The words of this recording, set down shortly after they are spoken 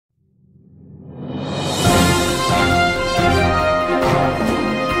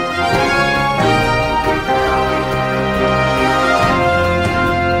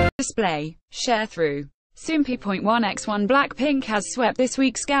Display. Sharethrough. Soompi.1x1 BLACKPINK has swept this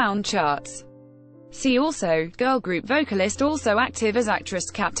week's Gaon charts. See also, girl group vocalist also active as actress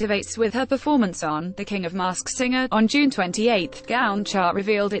captivates with her performance on The King of Masked Singer. On June 28, Gaon chart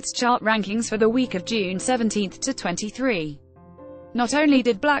revealed its chart rankings for the week of June 17 to 23. Not only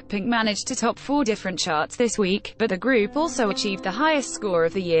did BLACKPINK manage to top 4 different charts this week, but the group also achieved the highest score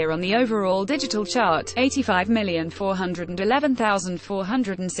of the year on the overall digital chart,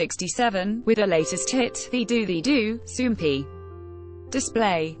 85,411,467, with their latest hit, The Do, Soompi.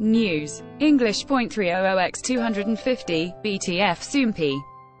 Display. News. English.300x250, BTF Soompi.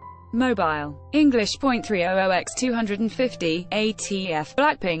 Mobile. English.300x250, ATF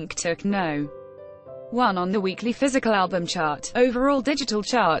BLACKPINK took No. 1 on the weekly physical album chart, overall digital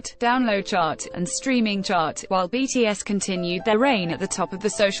chart, download chart, and streaming chart, while BTS continued their reign at the top of the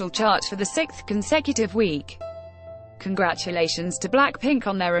social chart for the 6th consecutive week. Congratulations to BLACKPINK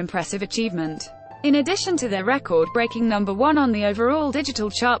on their impressive achievement. In addition to their record-breaking number 1 on the overall digital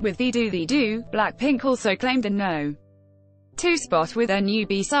chart with The Do, BLACKPINK also claimed the No. 2 spot with their new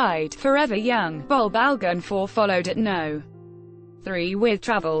B-side, Forever Young. Gaon 4 followed at No. 3 with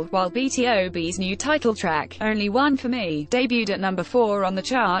Travel, while BTOB's new title track, Only One For Me, debuted at number 4 on the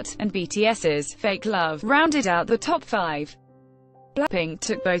chart, and BTS's Fake Love rounded out the top 5. BLACKPINK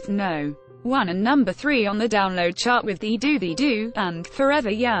took both No. 1 and number 3 on the download chart with The Do and Forever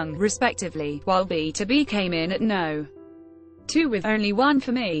Young, respectively, while B2B came in at No. 2 with Only One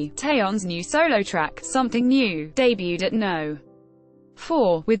For Me. Taeyeon's new solo track, Something New, debuted at No.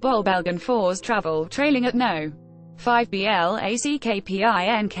 4, with Gaon 4's Travel trailing at No. 5.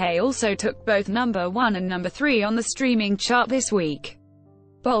 BLACKPINK also took both number 1 and number 3 on the streaming chart this week.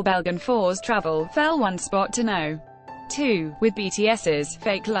 Gaon 4's Travel fell 1 spot to No. 2, with BTS's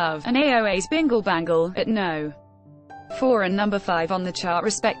Fake Love and AOA's Bingle Bangle at No. 4 and number 5 on the chart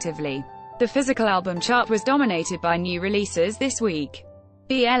respectively. The physical album chart was dominated by new releases this week.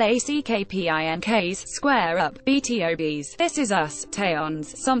 BLACKPINK's Square Up, BTOB's This Is Us,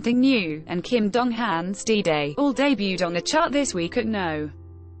 Taeyeon's Something New, and Kim Donghan's D-Day all debuted on the chart this week at No.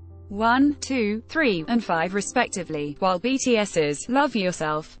 1, 2, 3, and 5 respectively, while BTS's Love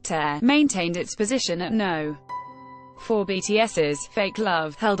Yourself, Tear, maintained its position at No. 4. BTS's Fake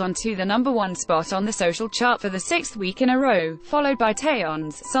Love held on to the number 1 spot on the social chart for the 6th week in a row, followed by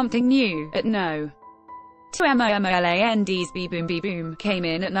Taeyeon's Something New at No. 2. MOMOLAND's Be Boom came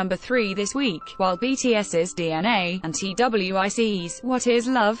in at number 3 this week, while BTS's DNA and TWICE's What Is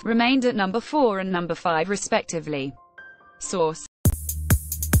Love remained at number 4 and number 5 respectively. Source.